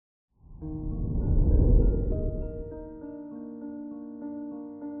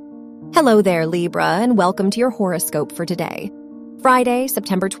Hello there, Libra, and welcome to your horoscope for today, Friday,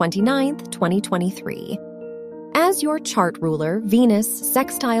 September 29th, 2023. As your chart ruler, Venus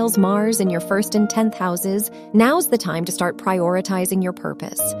sextiles Mars in your 1st and 10th houses, now's the time to start prioritizing your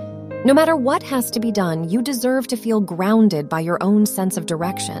purpose. No matter what has to be done, you deserve to feel grounded by your own sense of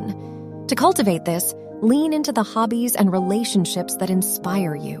direction. To cultivate this, lean into the hobbies and relationships that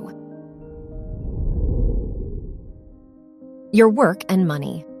inspire you. Your work and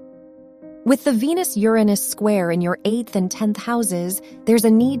money. With the Venus-Uranus square in your 8th and 10th houses, there's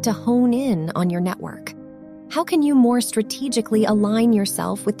a need to hone in on your network. How can you more strategically align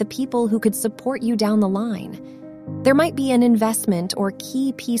yourself with the people who could support you down the line? There might be an investment or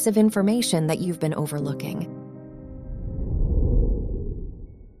key piece of information that you've been overlooking.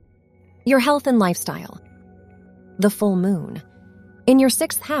 Your health and lifestyle. The full moon. In your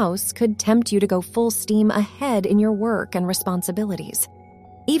 6th house could tempt you to go full steam ahead in your work and responsibilities.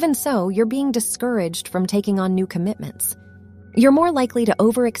 Even so, you're being discouraged from taking on new commitments. You're more likely to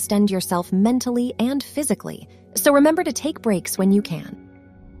overextend yourself mentally and physically, so remember to take breaks when you can.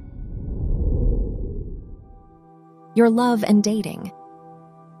 Your love and dating.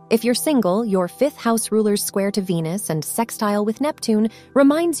 If you're single, your 5th house ruler's square to Venus and sextile with Neptune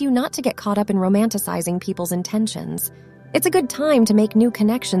reminds you not to get caught up in romanticizing people's intentions. It's a good time to make new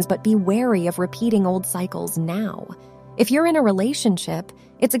connections, but be wary of repeating old cycles now. If you're in a relationship,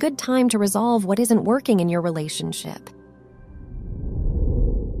 it's a good time to resolve what isn't working in your relationship.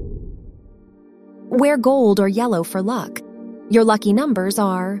 Wear gold or yellow for luck. Your lucky numbers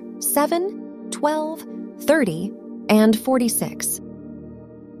are 7, 12, 30, and 46.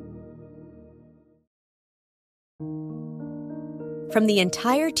 From the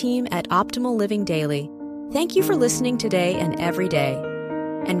entire team at Optimal Living Daily, thank you for listening today and every day.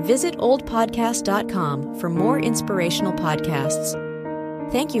 And visit oldpodcast.com for more inspirational podcasts.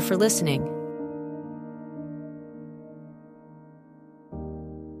 Thank you for listening.